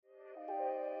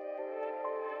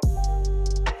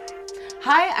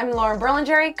Hi, I'm Lauren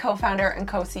Berlingeri, co-founder and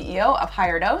co-CEO of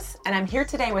Higher Dose, and I'm here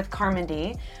today with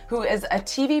Carmindy, who is a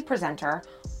TV presenter,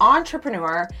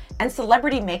 entrepreneur, and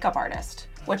celebrity makeup artist,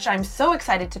 which I'm so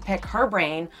excited to pick her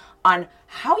brain on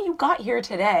how you got here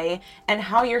today and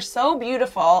how you're so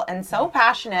beautiful and so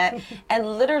passionate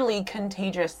and literally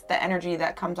contagious, the energy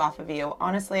that comes off of you.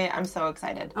 Honestly, I'm so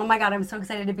excited. Oh my God, I'm so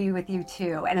excited to be with you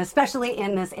too. And especially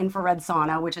in this infrared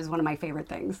sauna, which is one of my favorite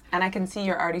things. And I can see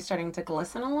you're already starting to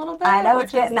glisten a little bit. I know,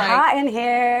 it's getting hot in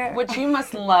here. Which you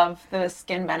must love the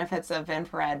skin benefits of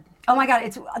infrared. Oh my God,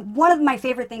 it's one of my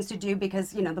favorite things to do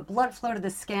because, you know, the blood flow to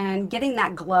the skin, getting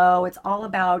that glow, it's all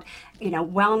about, you know,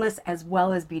 wellness as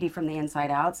well as beauty from the inside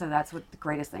out. So that's what the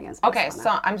greatest thing is. Okay,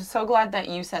 so I'm so glad that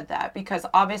you said that because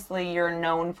obviously you're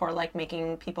known for like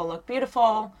making people look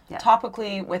beautiful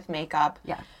topically with makeup.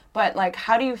 Yeah. But like,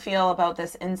 how do you feel about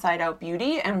this inside out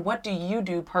beauty and what do you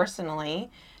do personally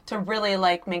to really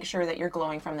like make sure that you're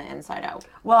glowing from the inside out?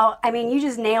 Well, I mean, you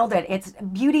just nailed it.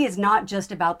 Beauty is not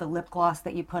just about the lip gloss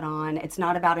that you put on. It's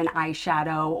not about an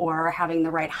eyeshadow or having the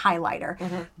right highlighter.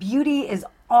 Mm-hmm. Beauty is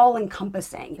all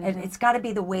encompassing. Mm-hmm. It's got to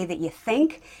be the way that you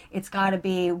think. It's got to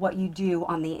be what you do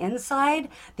on the inside,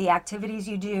 the activities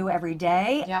you do every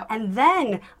day, and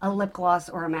then a lip gloss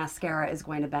or a mascara is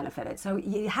going to benefit it. So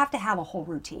you have to have a whole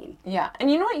routine. Yeah, and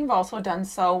you know what you've also done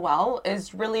so well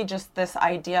is really just this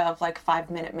idea of like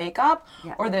 5-minute makeup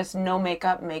or this no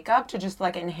makeup to just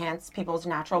like enhance people's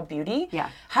natural beauty. Yeah.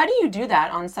 How do you do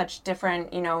that on such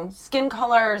different, you know, skin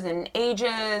colors and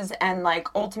ages and like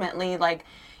ultimately like,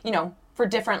 you know, for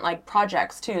different like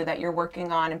projects too that you're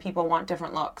working on and people want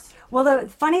different looks? Well, the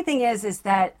funny thing is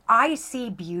that I see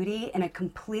beauty in a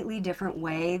completely different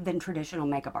way than traditional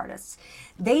makeup artists.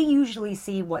 They usually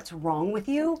see what's wrong with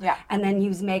you and then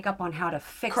use makeup on how to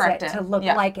fix it to look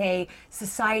like a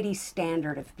society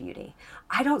standard of beauty.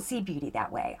 I don't see beauty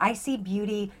that way. I see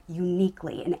beauty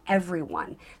uniquely in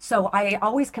everyone. So I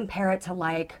always compare it to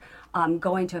like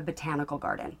going to a botanical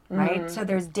garden, right? So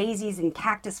there's daisies and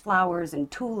cactus flowers and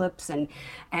tulips and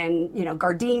you know,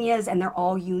 gardenias, and they're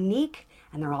all unique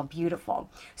and they're all beautiful.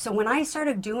 So when I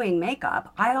started doing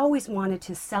makeup, I always wanted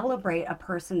to celebrate a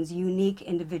person's unique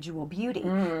individual beauty,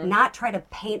 not try to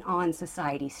paint on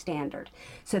society standard.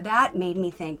 So that made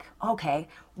me think, okay,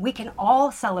 we can all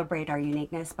celebrate our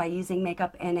uniqueness by using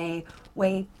makeup in a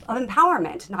way of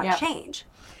empowerment, not change.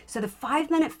 So the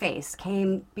 5-minute face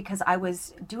came because I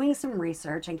was doing some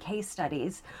research and case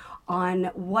studies on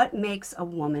what makes a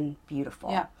woman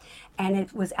beautiful. Yeah. And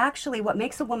it was actually what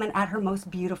makes a woman at her most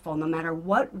beautiful, no matter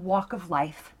what walk of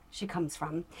life she comes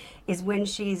from, is when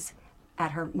she's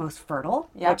at her most fertile,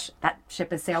 which that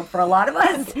ship has sailed for a lot of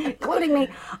us, including me,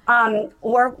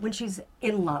 or when she's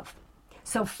in love.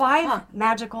 So 5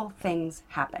 magical things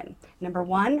happen. Number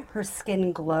 1, her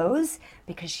skin glows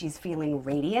because she's feeling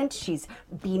radiant. She's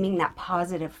beaming that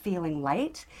positive feeling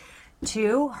light.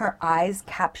 2, her eyes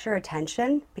capture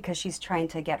attention because she's trying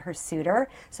to get her suitor.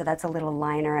 So that's a little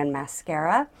liner and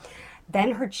mascara.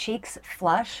 Then her cheeks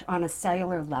flush on a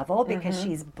cellular level because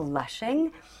she's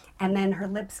blushing. And then her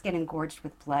lips get engorged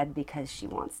with blood because she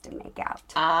wants to make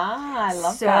out. Ah, I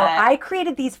love that. So I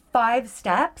created these 5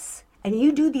 steps. And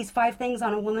you do these 5 things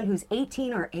on a woman who's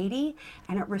 18 or 80,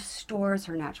 and it restores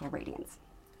her natural radiance.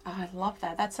 Oh, I love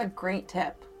that. That's a great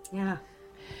tip. Yeah.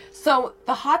 So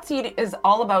the hot seat is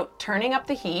all about turning up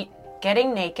the heat,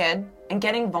 getting naked, and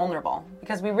getting vulnerable.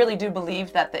 Because we really do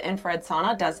believe that the infrared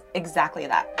sauna does exactly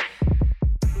that.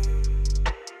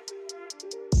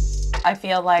 I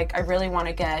feel like I really want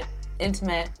to get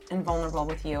intimate and vulnerable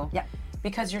with you. Yeah.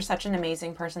 Because you're such an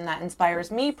amazing person that inspires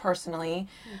me personally.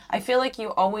 I feel like you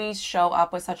always show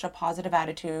up with such a positive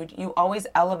attitude. You always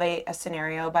elevate a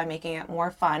scenario by making it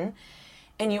more fun.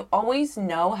 And you always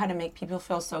know how to make people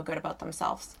feel so good about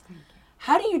themselves.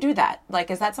 How do you do that?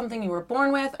 Like, is that something you were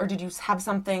born with, or did you have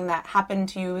something that happened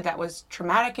to you that was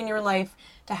traumatic in your life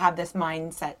to have this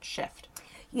mindset shift?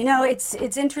 You know, it's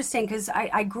interesting because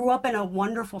I grew up in a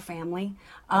wonderful family,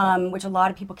 which a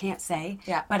lot of people can't say.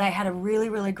 Yeah. But I had a really,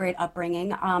 really great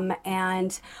upbringing.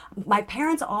 And my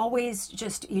parents always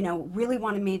just, you know, really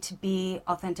wanted me to be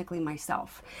authentically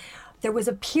myself. There was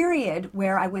a period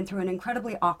where I went through an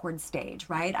incredibly awkward stage,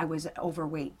 right? I was an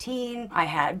overweight teen. I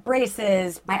had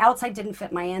braces. My outside didn't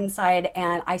fit my inside,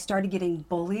 and I started getting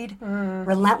bullied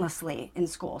relentlessly in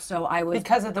school. So I was...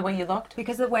 Because of the way you looked?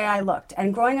 Because of the way I looked.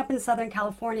 And growing up in Southern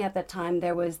California at that time,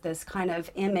 there was this kind of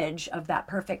image of that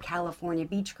perfect California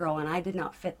beach girl, and I did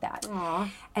not fit that. Aww.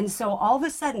 And so all of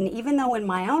a sudden, even though in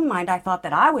my own mind I thought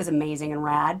that I was amazing and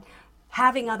rad,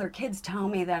 having other kids tell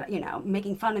me that, you know,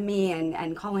 making fun of me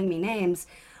and calling me names,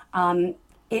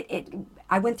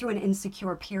 I went through an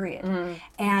insecure period.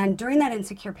 And during that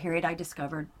insecure period, I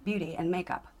discovered beauty and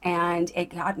makeup. And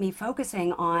it got me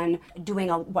focusing on doing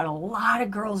what a lot of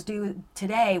girls do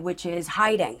today, which is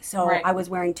hiding. So I was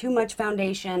wearing too much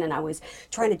foundation, and I was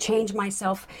trying to change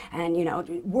myself and,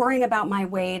 worrying about my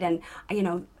weight. And,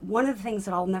 one of the things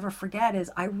that I'll never forget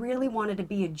is I really wanted to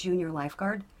be a junior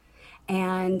lifeguard.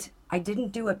 And I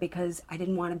didn't do it because I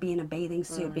didn't want to be in a bathing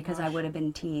suit because I would have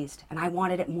been teased. And I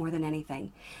wanted it more than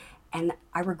anything. And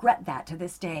I regret that to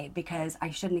this day because I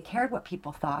shouldn't have cared what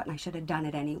people thought, and I should have done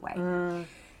it anyway.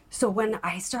 So when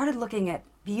I started looking at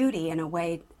beauty in a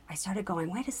way, I started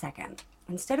going, wait a second.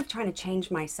 Instead of trying to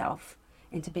change myself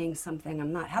into being something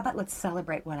I'm not, how about let's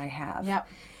celebrate what I have? Yep.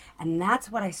 And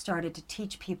that's what I started to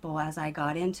teach people as I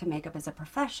got into makeup as a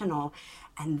professional.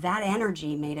 And that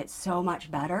energy made it so much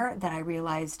better that I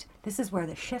realized this is where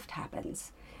the shift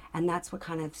happens. And that's what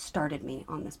kind of started me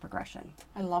on this progression.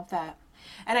 I love that.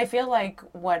 And I feel like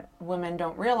what women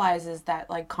don't realize is that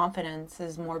like confidence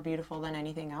is more beautiful than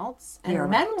anything else. And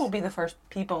men will be the first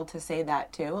people to say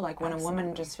that too. Like when a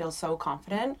woman just feels so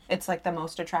confident, it's like the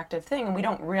most attractive thing. And we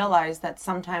don't realize that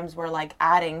sometimes we're like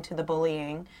adding to the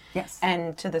bullying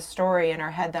and to the story in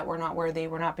our head that we're not worthy,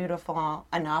 we're not beautiful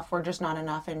enough, we're just not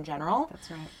enough in general.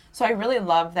 That's right. So I really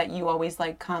love that you always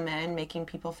like come in making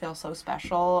people feel so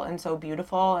special and so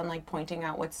beautiful and like pointing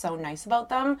out what's so nice about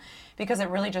them, because it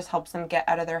really just helps them get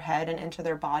out of their head and into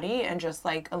their body and just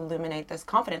like illuminate this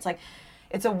confidence. Like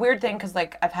it's a weird thing because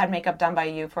like I've had makeup done by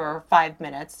you for 5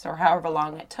 minutes or however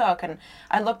long it took, and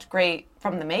I looked great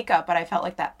from the makeup, but I felt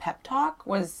like that pep talk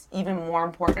was even more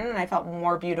important, and I felt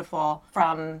more beautiful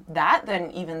from that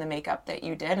than even the makeup that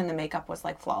you did. And the makeup was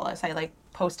like flawless. I like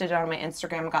posted it on my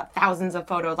Instagram, got thousands of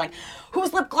photos like,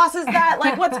 whose lip gloss is that?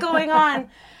 Like, what's going on?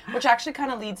 Which actually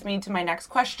kind of leads me to my next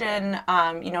question.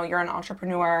 You're an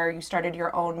entrepreneur. You started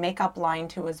your own makeup line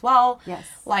too as well. Yes.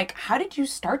 Like, how did you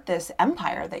start this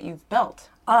empire that you've built?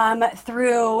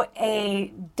 Through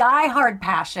a diehard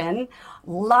passion,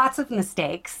 lots of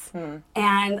mistakes,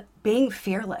 and being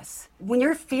fearless. When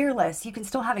you're fearless, you can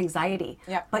still have anxiety,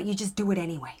 but you just do it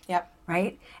anyway.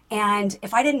 Right? And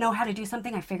if I didn't know how to do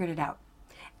something, I figured it out.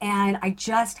 And I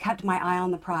just kept my eye on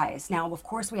the prize. Now, of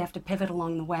course, we have to pivot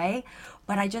along the way,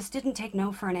 but I just didn't take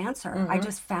no for an answer. I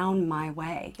just found my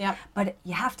way. But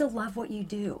you have to love what you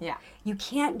do. You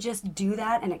can't just do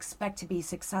that and expect to be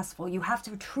successful. You have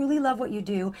to truly love what you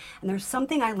do. And there's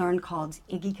something I learned called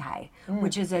ikigai,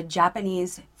 which is a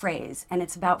Japanese phrase. And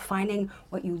it's about finding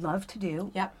what you love to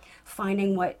do,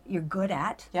 finding what you're good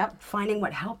at, finding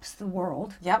what helps the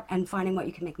world, and finding what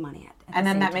you can make money at. And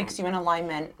then that makes you in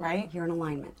alignment, right? You're in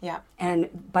alignment. And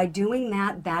by doing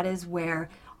that, that is where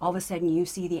all of a sudden you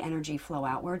see the energy flow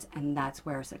outwards, and that's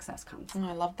where success comes. Oh,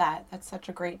 I love that. That's such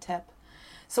a great tip.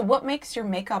 So what makes your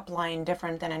makeup line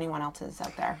different than anyone else's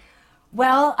out there?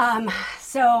 Well,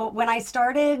 so when I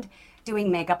started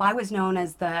doing makeup, I was known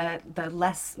as the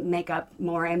less makeup,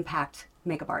 more impact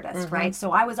makeup artist, right?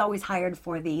 So I was always hired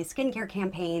for the skincare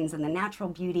campaigns and the natural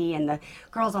beauty and the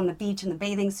girls on the beach and the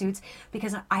bathing suits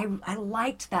because I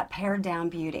liked that pared down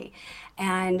beauty.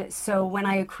 And so when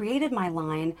I created my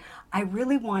line, I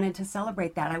really wanted to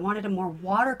celebrate that. I wanted a more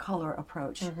watercolor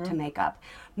approach to makeup.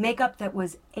 Makeup that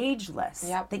was ageless,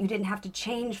 that you didn't have to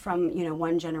change from,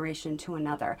 one generation to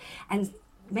another. And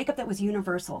makeup that was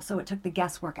universal, so it took the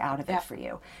guesswork out of it for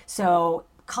you. So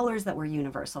colors that were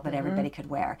universal that everybody could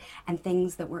wear, and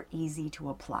things that were easy to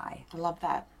apply. I love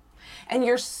that. And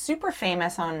you're super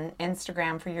famous on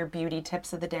Instagram for your beauty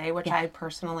tips of the day, which I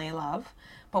personally love.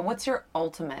 But what's your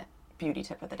ultimate beauty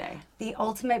tip of the day? The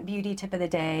ultimate beauty tip of the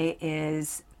day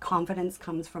is confidence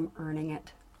comes from earning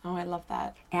it. Oh, I love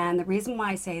that. And the reason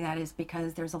why I say that is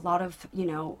because there's a lot of,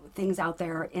 things out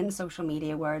there in social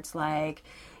media where it's like,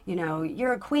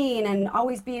 you're a queen and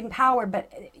always be empowered,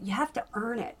 but you have to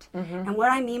earn it. And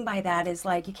what I mean by that is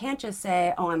like, you can't just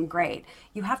say, oh, I'm great.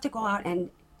 You have to go out and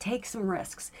take some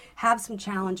risks, have some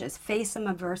challenges, face some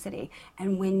adversity.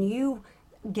 And when you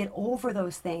get over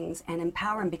those things and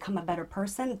empower and become a better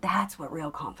person, that's what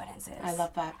real confidence is. I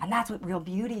love that. And that's what real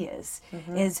beauty is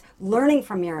learning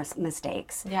from your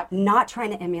mistakes, not trying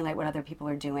to emulate what other people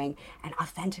are doing, and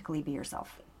authentically be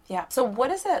yourself. Yeah. So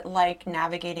what is it like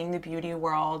navigating the beauty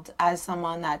world as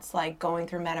someone that's like going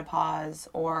through menopause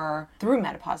or through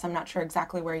menopause? I'm not sure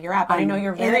exactly where you're at, but I know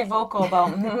you're very vocal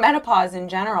about menopause in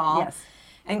general. Yes.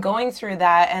 And going through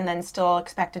that and then still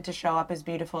expected to show up as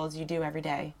beautiful as you do every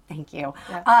day. Thank you.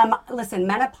 Yeah. Listen,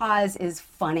 menopause is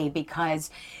funny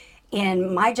because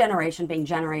in my generation, being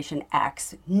Generation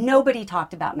X, nobody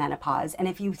talked about menopause. And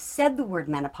if you said the word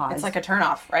menopause, it's like a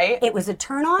turnoff, right? It was a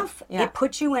turnoff. Yeah. It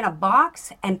put you in a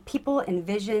box, and people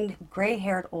envisioned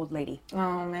gray-haired old lady.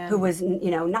 Oh man. Who was,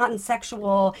 not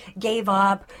sexual, gave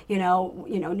up, not.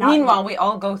 Meanwhile, we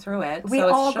all go through it. We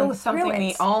all go through something it.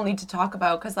 we all need to talk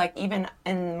about, because like even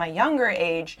in my younger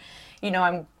age,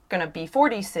 I'm gonna be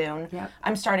 40 soon. Yep.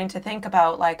 I'm starting to think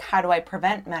about like, how do I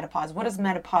prevent menopause? What does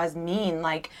menopause mean?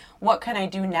 Like, what can I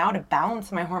do now to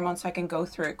balance my hormones so I can go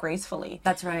through it gracefully?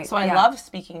 That's right. So I love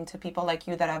speaking to people like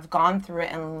you that have gone through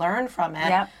it and learned from it.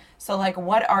 Yep. So like,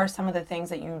 what are some of the things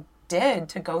that you did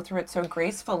to go through it so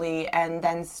gracefully and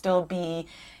then still be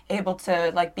able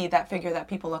to like be that figure that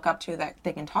people look up to, that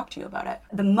they can talk to you about it?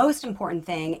 The most important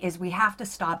thing is we have to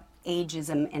stop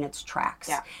ageism in its tracks.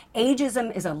 Yeah.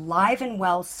 Ageism is alive and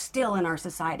well still in our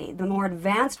society. The more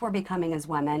advanced we're becoming as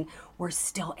women, we're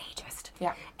still ageist.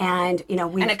 Yeah. And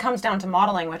and it comes down to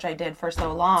modeling, which I did for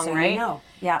so long, so right?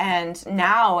 Yeah. And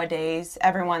nowadays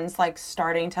everyone's like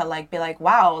starting to like be like,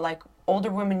 wow, like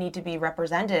older women need to be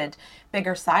represented,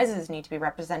 bigger sizes need to be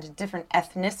represented, different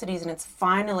ethnicities, and it's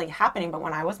finally happening. But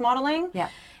when I was modeling,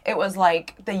 it was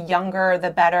like the younger, the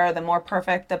better, the more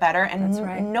perfect, the better.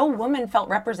 And no woman felt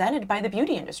represented by the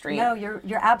beauty industry. No, you're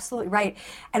absolutely right.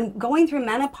 And going through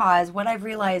menopause, what I've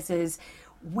realized is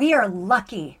we are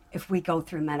lucky if we go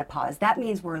through menopause. That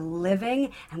means we're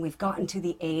living and we've gotten to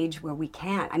the age where we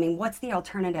can't. I mean, what's the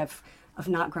alternative of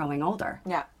not growing older?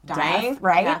 Yeah. Dying. Death,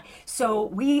 right? Yeah. So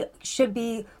we should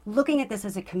be looking at this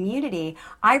as a community.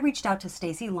 I reached out to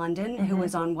Stacey London, who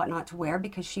was on What Not to Wear,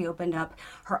 because she opened up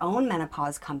her own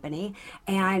menopause company.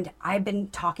 And I've been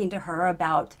talking to her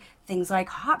about things like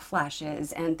hot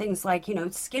flashes and things like,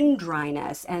 skin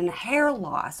dryness and hair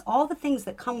loss, all the things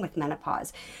that come with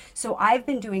menopause. So I've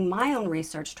been doing my own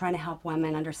research trying to help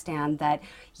women understand that,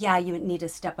 you need to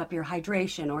step up your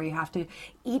hydration, or you have to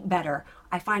eat better.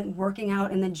 I find working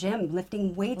out in the gym,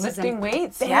 lifting weights is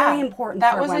very important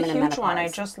that for was women a in huge menopause. one. I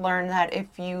just learned that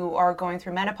if you are going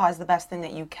through menopause, the best thing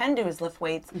that you can do is lift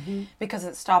weights, because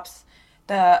it stops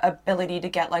the ability to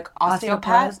get like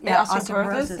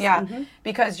osteoporosis.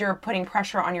 Because you're putting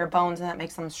pressure on your bones and that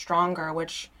makes them stronger,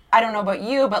 which I don't know about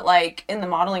you, but like in the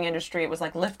modeling industry, it was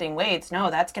like lifting weights. No,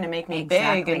 that's going to make me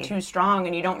big and too strong.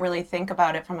 And you don't really think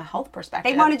about it from a health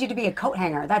perspective. They wanted you to be a coat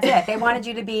hanger. That's it. They wanted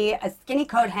you to be a skinny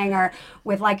coat hanger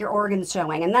with like your organs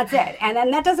showing, and that's it. And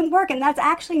then that doesn't work. And that's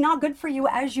actually not good for you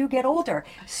as you get older.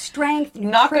 Strength,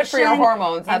 nutrition. Not good for your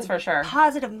hormones, that's for sure.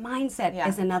 Positive mindset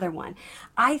is another one.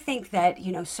 I think that,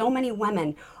 so many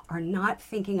women are not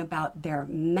thinking about their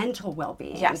mental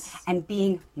well-being and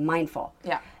being mindful.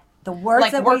 Yeah. The words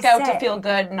like that work we out say, to feel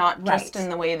good, not just in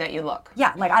the way that you look.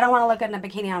 Yeah, like I don't want to look good in a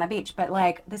bikini on a beach, but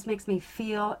like this makes me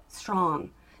feel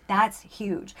strong. That's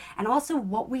huge. And also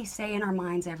what we say in our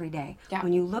minds every day. Yeah.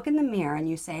 When you look in the mirror and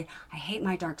you say, I hate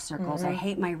my dark circles, I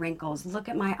hate my wrinkles, look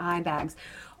at my eye bags,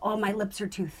 oh, my lips are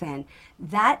too thin.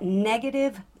 That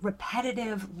negative,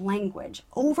 repetitive language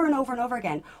over and over and over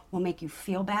again will make you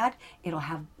feel bad. It'll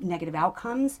have negative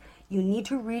outcomes. You need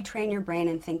to retrain your brain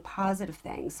and think positive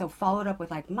things. So follow it up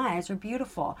with like, my eyes are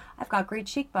beautiful. I've got great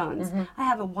cheekbones. I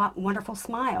have a wonderful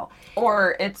smile.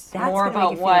 Or it's more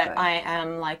about what I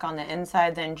am like on the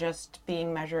inside than just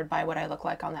being measured by what I look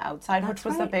like on the outside, which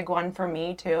was a big one for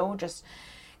me too. Just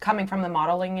coming from the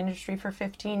modeling industry for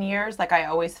 15 years, like I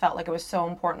always felt like it was so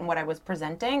important what I was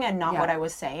presenting and not what I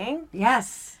was saying.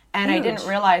 Yes. And I didn't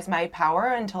realize my power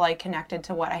until I connected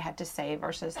to what I had to say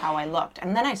versus how I looked.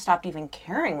 And then I stopped even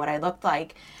caring what I looked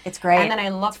like. It's great. And then I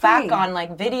look back on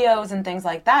like videos and things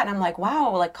like that, and I'm like,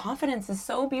 wow, like confidence is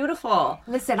so beautiful.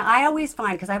 Listen, I always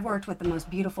find, because I've worked with the most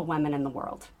beautiful women in the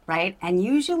world, right? And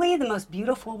usually the most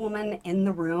beautiful woman in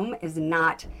the room is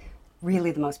not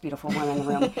really the most beautiful woman in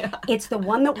the room. It's the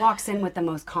one that walks in with the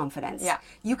most confidence. Yeah.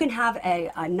 You can have a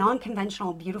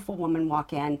non-conventional beautiful woman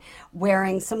walk in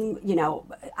wearing some,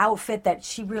 outfit that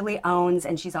she really owns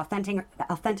and she's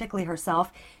authentically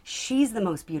herself. She's the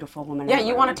most beautiful woman in the room.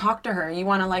 Yeah, you want to talk to her. You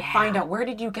want to like find out, where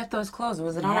did you get those clothes?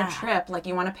 Was it on a trip? Like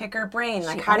you want to pick her brain.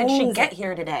 Like how did she get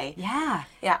here today? Yeah.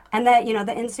 Yeah. And that,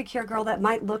 the insecure girl that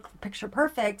might look picture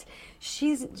perfect,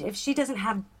 if she doesn't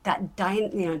have that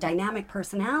dynamic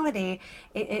personality,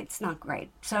 it's not great.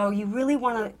 So you really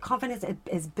want to, confidence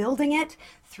is building it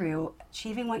through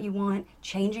achieving what you want,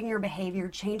 changing your behavior,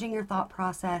 changing your thought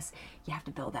process. You have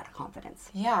to build that confidence.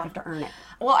 Yeah. You have to earn it.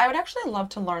 Well, I would actually love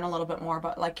to learn a little bit more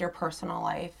about like your personal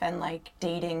life and like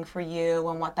dating for you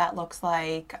and what that looks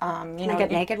like. Can I get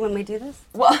naked when we do this?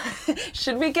 Well,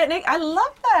 should we get naked? I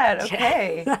love that.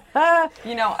 Okay.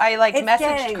 I like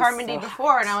messaged Carmindy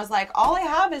before and I was like, all I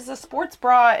have is a sports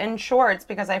bra and shorts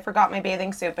because I forgot my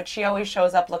bathing suit, but she always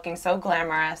shows up looking so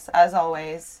glamorous as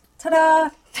always. Ta-da!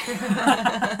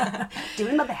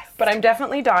 Doing my best. But I'm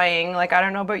definitely dying. Like, I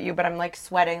don't know about you, but I'm like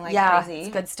sweating like crazy. Yeah, it's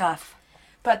good stuff.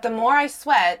 But the more I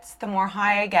sweat, the more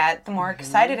high I get, the more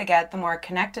excited I get, the more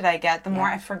connected I get, the more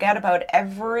I forget about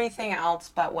everything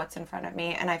else but what's in front of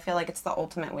me. And I feel like it's the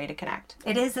ultimate way to connect.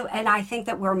 It is, and I think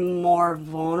that we're more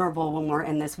vulnerable when we're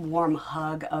in this warm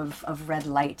hug of red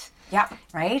light. Yeah.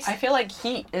 Right? I feel like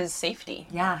heat is safety.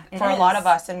 Yeah, for a lot of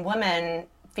us, and women,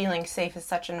 feeling safe is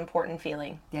such an important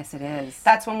feeling. Yes, it is.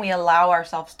 That's when we allow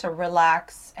ourselves to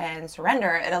relax and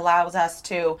surrender. It allows us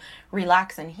to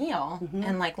relax and heal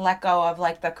and like let go of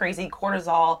like the crazy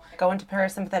cortisol, go into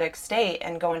parasympathetic state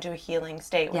and go into a healing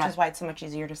state, which is why it's so much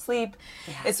easier to sleep.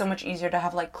 Yeah. It's so much easier to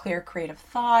have like clear creative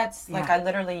thoughts. Like I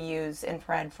literally use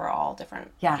infrared for all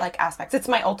different like aspects. It's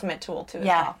my ultimate tool too as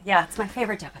well. Yeah, it's my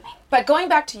favorite dopamine. But going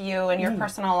back to you and your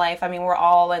personal life, I mean, we're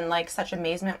all in like such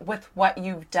amazement with what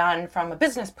you've done from a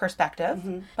business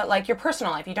perspective. But like your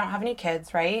personal life, you don't have any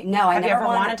kids, right? No, I have never you ever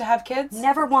wanted to have kids?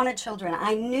 Never wanted children.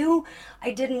 I knew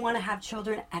I didn't want to have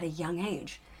children at a young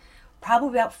age.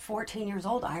 Probably about 14 years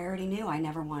old, I already knew I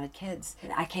never wanted kids.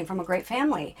 I came from a great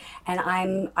family, and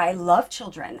I love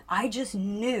children. I just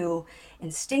knew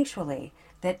instinctually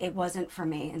that it wasn't for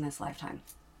me in this lifetime.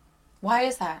 Why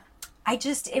is that?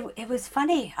 It was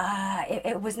funny.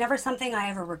 It was never something I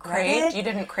ever regretted. Craved? You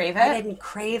didn't crave it? I didn't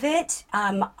crave it.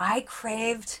 I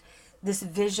craved this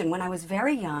vision. When I was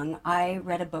very young, I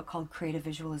read a book called Creative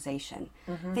Visualization.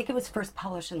 I think it was first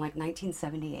published in like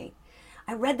 1978.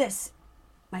 I read this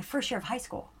my first year of high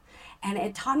school, and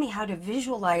it taught me how to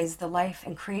visualize the life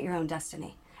and create your own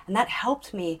destiny. And that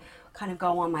helped me kind of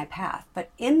go on my path.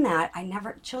 But in that,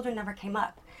 children never came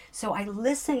up. So I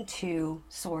listened to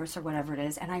Source or whatever it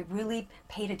is, and I really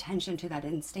paid attention to that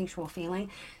instinctual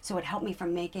feeling. So it helped me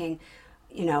from making,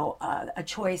 a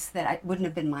choice that wouldn't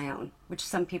have been my own, which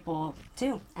some people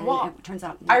do. And it turns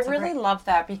out I really love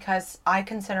that because I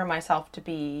consider myself to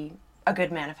be a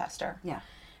good manifester. Yeah.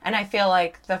 And I feel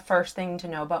like the first thing to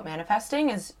know about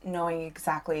manifesting is knowing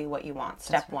exactly what you want,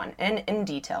 step one, and in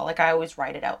detail. Like I always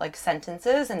write it out like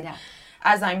sentences, and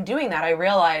as I'm doing that, I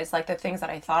realize like the things that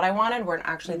I thought I wanted weren't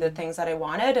actually the things that I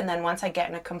wanted. And then once I get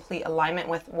in a complete alignment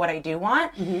with what I do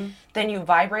want, then you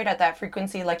vibrate at that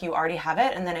frequency like you already have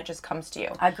it, and then it just comes to you.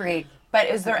 Agreed. But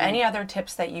is there any other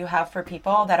tips that you have for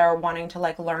people that are wanting to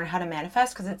like learn how to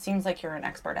manifest? Because it seems like you're an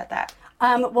expert at that.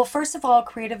 Well, first of all,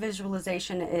 creative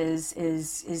visualization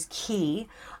is key.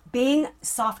 Being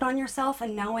soft on yourself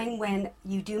and knowing when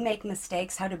you do make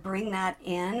mistakes, how to bring that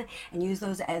in and use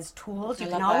those as tools. You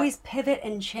can always pivot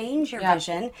and change your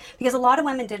vision, because a lot of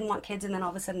women didn't want kids and then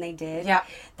all of a sudden they did. Yeah.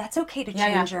 That's okay to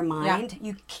change your mind.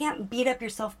 You can't beat up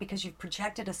yourself because you've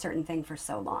projected a certain thing for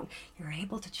so long. You're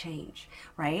able to change,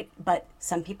 right? But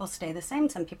some people stay the same,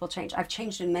 some people change. I've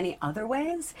changed in many other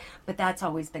ways, but that's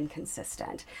always been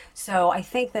consistent. So I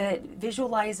think that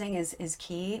visualizing is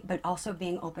key, but also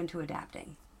being open to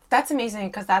adapting. That's amazing,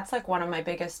 because that's like one of my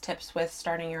biggest tips with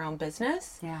starting your own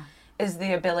business. Yeah. Is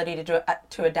the ability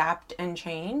to adapt and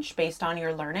change based on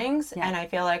your learnings. Yeah. And I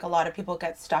feel like a lot of people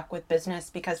get stuck with business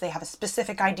because they have a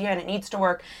specific idea and it needs to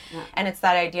work. Yeah. And it's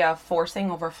that idea of forcing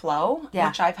over flow,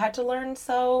 which I've had to learn.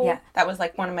 So that was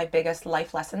like one of my biggest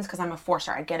life lessons, because I'm a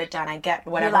forcer. I get it done. I get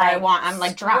whatever I want. I'm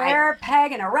like dry. Square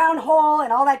peg in a round hole,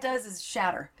 and all that does is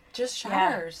shatter. Just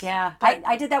shatters. Yeah.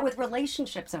 I did that with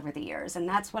relationships over the years, and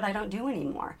that's what I don't do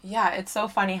anymore. Yeah, it's so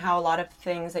funny how a lot of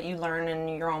things that you learn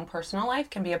in your own personal life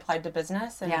can be applied to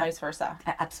business and vice versa.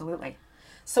 Absolutely.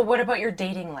 So what about your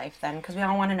dating life then? Because we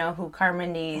all want to know who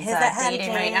Carmindy's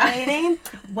dating right now.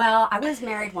 Well, I was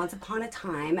married once upon a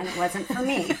time, and it wasn't for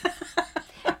me.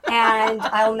 And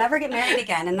I'll never get married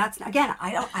again. And that's, again,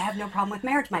 I have no problem with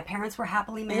marriage. My parents were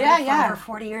happily married for over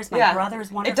 40 years. My brother's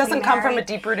wonderfully married. It doesn't come from a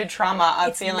deep-rooted trauma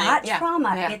of feeling. It's not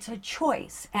trauma. Yeah. It's a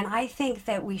choice. And I think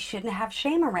that we shouldn't have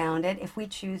shame around it if we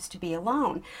choose to be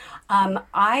alone.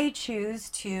 I choose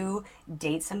to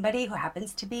date somebody who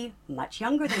happens to be much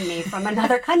younger than me from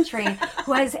another country,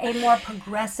 who has a more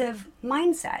progressive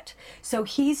mindset. So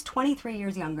he's 23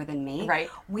 years younger than me. Right.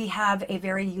 We have a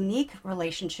very unique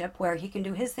relationship where he can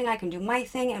do his thing thing, I can do my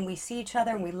thing, and we see each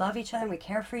other and we love each other and we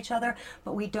care for each other,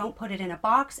 but we don't put it in a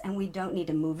box, and we don't need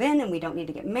to move in, and we don't need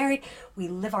to get married. We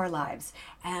live our lives.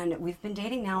 And we've been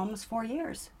dating now almost 4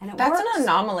 years, and it works. That's an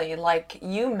anomaly. Like,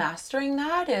 you mastering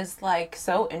that is like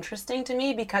so interesting to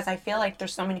me, because I feel like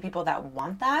there's so many people that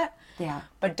want that,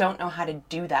 but don't know how to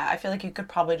do that. I feel like you could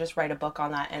probably just write a book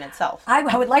on that in itself.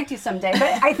 I would like to someday,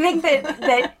 but I think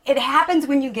that it happens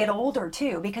when you get older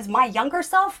too, because my younger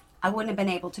self, I wouldn't have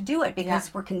been able to do it,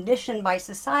 because we're conditioned by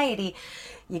society.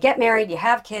 You get married, you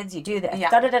have kids, you do this,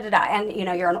 and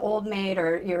you're an old maid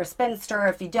or you're a spinster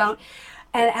if you don't.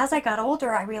 And as I got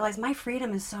older, I realized my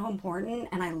freedom is so important,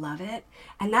 and I love it.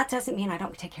 And that doesn't mean I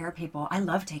don't take care of people. I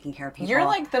love taking care of people. You're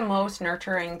like the most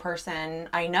nurturing person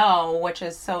I know, which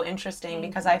is so interesting,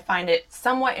 because I find it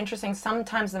somewhat interesting.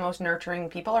 Sometimes the most nurturing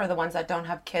people are the ones that don't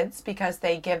have kids, because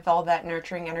they give all that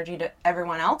nurturing energy to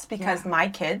everyone else, because my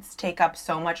kids take up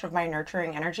so much of my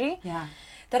nurturing energy.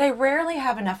 That I rarely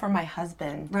have enough for my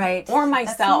husband or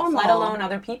myself, let alone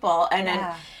other people.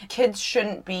 And kids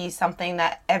shouldn't be something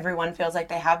that everyone feels like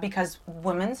they have, because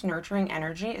women's nurturing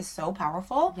energy is so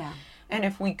powerful. And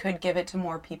if we could give it to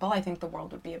more people, I think the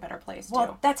world would be a better place too.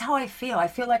 Well, that's how I feel. I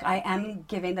feel like I am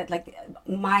giving that, like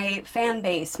my fan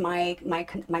base, my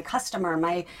customer,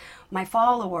 my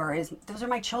follower those are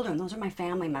my children, those are my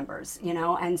family members,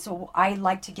 and so I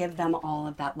like to give them all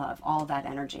of that love, all of that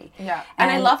energy.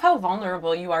 And I love how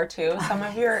vulnerable you are too. Some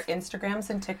of your Instagrams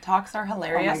and TikToks are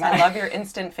hilarious. Oh my God. I love your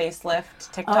instant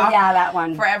facelift TikTok. Oh yeah, that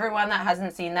one. For everyone that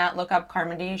hasn't seen that, look up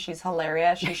Carmindy. She's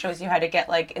hilarious. She shows you how to get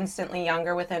like instantly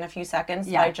younger within a few seconds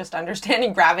by just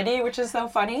understanding gravity, which is so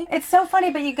funny. It's so funny,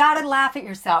 but you gotta laugh at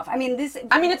yourself. I mean,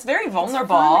 it's very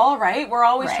vulnerable, right? We're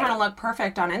always trying to look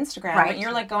perfect on Instagram, but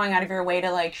you're like going out of your way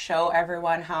to like show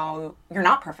everyone how you're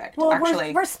not perfect. Well,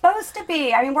 actually, we're supposed to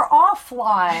be. I mean, we're all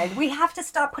flawed. We have to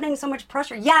stop putting so much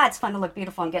pressure. Yeah, it's fun to look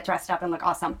beautiful and get dressed up and look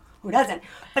awesome. Who doesn't?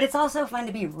 But it's also fun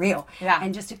to be real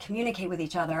and just to communicate with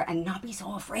each other and not be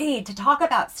so afraid to talk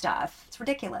about stuff. It's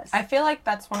ridiculous. I feel like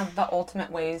that's one of the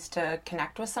ultimate ways to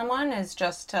connect with someone, is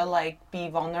just to like be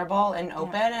vulnerable and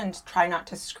open and try not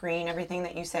to screen everything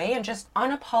that you say, and just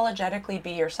unapologetically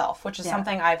be yourself, which is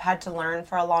something I've had to learn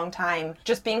for a long time.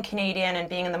 Just being Canadian and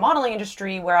being in the modeling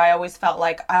industry, where I always felt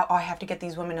like, I have to get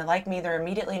these women to like me. They're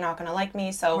immediately not going to like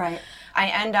me. So I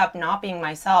end up not being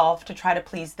myself to try to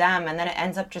please them, and then it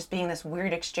ends up just being this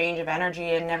weird exchange of energy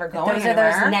and never going anywhere.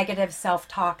 Those are those negative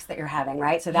self-talks that you're having,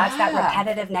 right? So that's that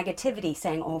repetitive negativity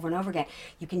saying over and over again.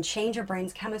 You can change your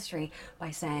brain's chemistry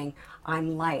by saying,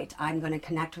 I'm light, I'm going to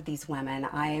connect with these women,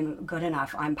 I'm good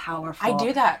enough, I'm powerful. I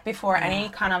do that before any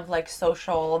kind of like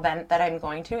social event that I'm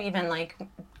going to, even like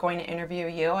going to interview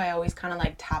you. I always kind of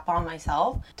like tap on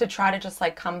myself to try to just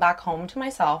like come back home to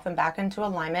myself and back into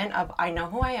alignment of, I know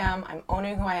who I am, I'm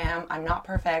owning who I am, I'm not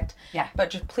perfect,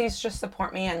 but please just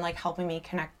support me and like helping me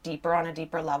connect deeper on a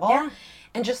deeper level.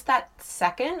 And just that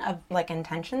second of like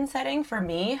intention setting for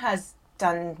me has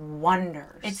done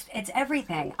wonders. It's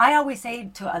everything. I always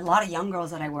say to a lot of young girls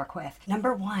that I work with,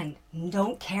 number one,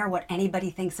 don't care what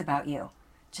anybody thinks about you.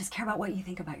 Just care about what you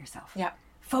think about yourself.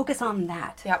 Focus on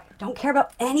that. Don't care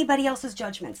about anybody else's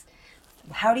judgments.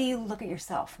 How do you look at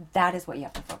yourself? That is what you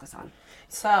have to focus on.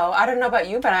 So, I don't know about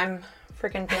you, but I'm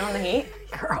freaking feeling the heat.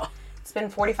 Girl. It's been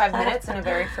 45 minutes in a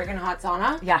very freaking hot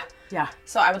sauna. Yeah.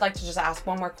 So I would like to just ask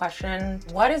one more question.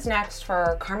 What is next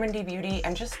for Carmindy Beauty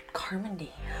and just Carmindy?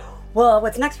 Well,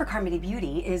 what's next for Carmindy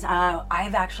Beauty is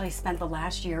I've actually spent the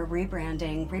last year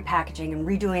rebranding, repackaging, and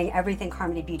redoing everything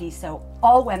Carmindy Beauty, so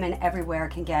all women everywhere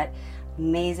can get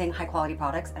amazing high quality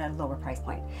products at a lower price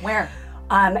point. Where?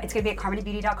 It's going to be at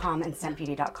carmindybeauty.com and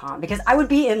scentbeauty.com, because I would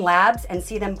be in labs and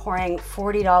see them pouring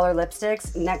 $40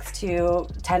 lipsticks next to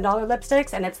 $10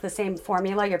 lipsticks, and it's the same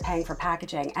formula you're paying for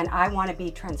packaging. And I want to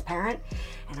be transparent,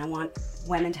 and I want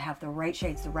women to have the right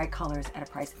shades, the right colors at a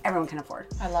price everyone can afford.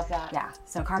 I love that. Yeah.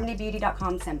 So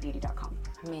carmindybeauty.com, scentbeauty.com.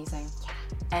 Amazing.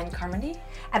 And Carmindy?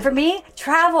 And for me,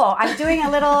 travel. I'm doing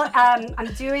a little,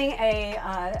 I'm doing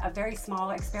a very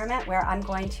small experiment where I'm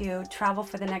going to travel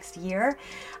for the next year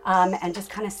and just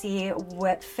kind of see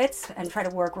what fits and try to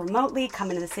work remotely,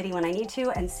 come into the city when I need to,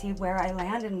 and see where I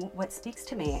land and what speaks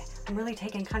to me. I'm really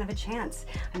taking kind of a chance.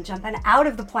 I'm jumping out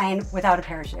of the plane without a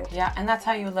parachute. Yeah, and that's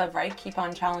how you live, right? Keep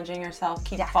on challenging yourself,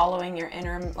 keep following your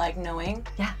inner like knowing.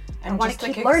 Yeah. And want just to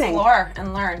keep like learning. Explore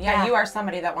and learn. Yeah, you are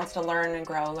somebody that wants to learn and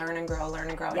grow,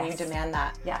 and you demand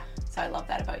that. Yeah. So I love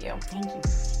that about you. Thank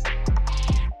you.